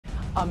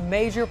A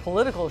major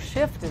political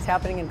shift is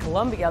happening in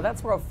Colombia.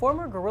 That's where a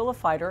former guerrilla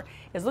fighter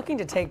is looking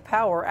to take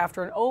power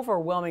after an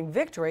overwhelming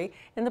victory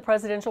in the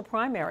presidential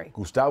primary.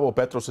 Gustavo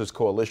Petros's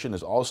coalition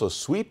is also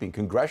sweeping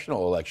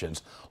congressional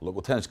elections.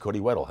 Local 10's Cody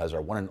Weddle has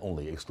our one and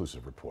only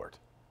exclusive report.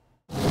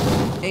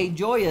 A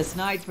joyous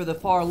night for the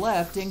far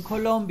left in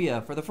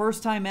Colombia. For the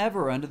first time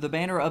ever under the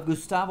banner of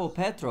Gustavo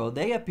Petro,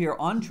 they appear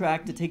on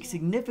track to take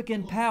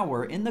significant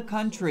power in the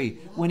country,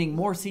 winning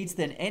more seats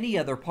than any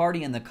other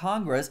party in the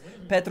Congress.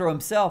 Petro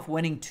himself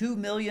winning 2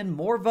 million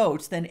more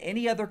votes than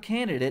any other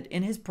candidate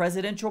in his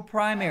presidential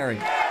primary.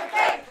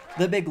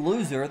 The big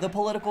loser, the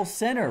political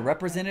center,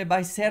 represented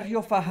by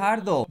Sergio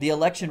Fajardo. The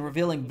election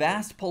revealing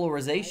vast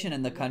polarization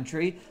in the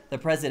country. The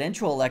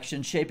presidential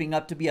election shaping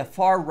up to be a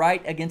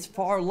far-right against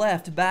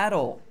far-left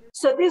battle.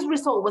 So this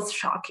result was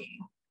shocking.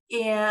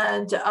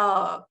 And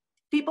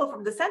people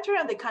from the center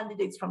and the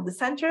candidates from the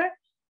center,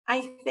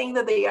 I think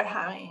that they are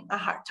having a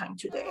hard time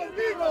today.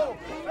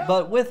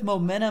 But with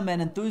momentum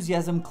and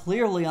enthusiasm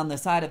clearly on the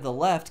side of the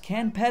left,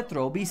 can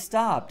Petro be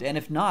stopped? And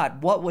if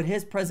not, what would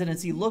his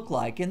presidency look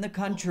like in the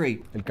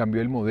country? El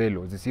cambio del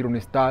modelo, es decir, un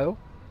Estado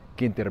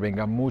que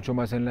intervenga mucho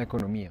más en la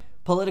economía.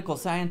 Political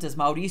scientist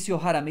Mauricio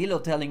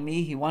Jaramillo telling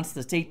me he wants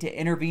the state to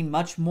intervene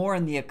much more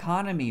in the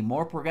economy,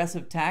 more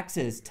progressive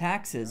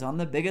taxes on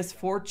the biggest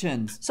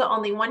fortunes. So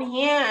on the one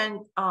hand,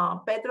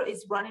 Petro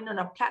is running on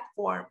a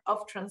platform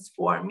of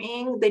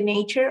transforming the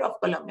nature of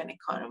Colombian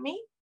economy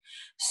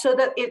so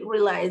that it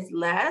relies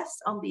less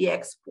on the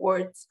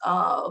exports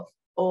of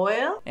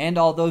oil. And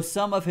although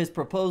some of his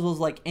proposals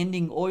like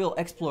ending oil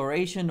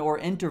exploration or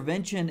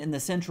intervention in the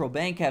central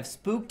bank have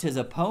spooked his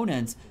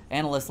opponents,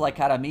 analysts like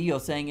Jaramillo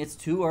saying it's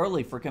too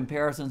early for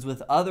comparisons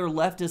with other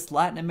leftist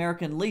Latin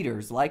American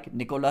leaders like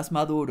Nicolás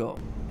Maduro.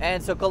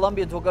 And so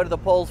Colombians will go to the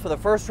polls for the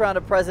first round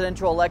of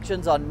presidential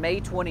elections on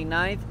May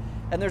 29th.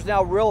 And there's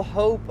now real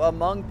hope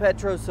among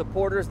Petro's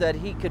supporters that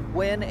he could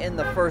win in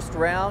the first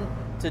round.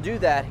 To do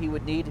that, he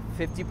would need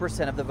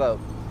 50% of the vote.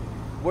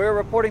 We're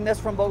reporting this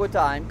from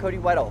Bogota. I'm Cody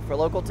Weddle for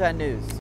Local 10 News.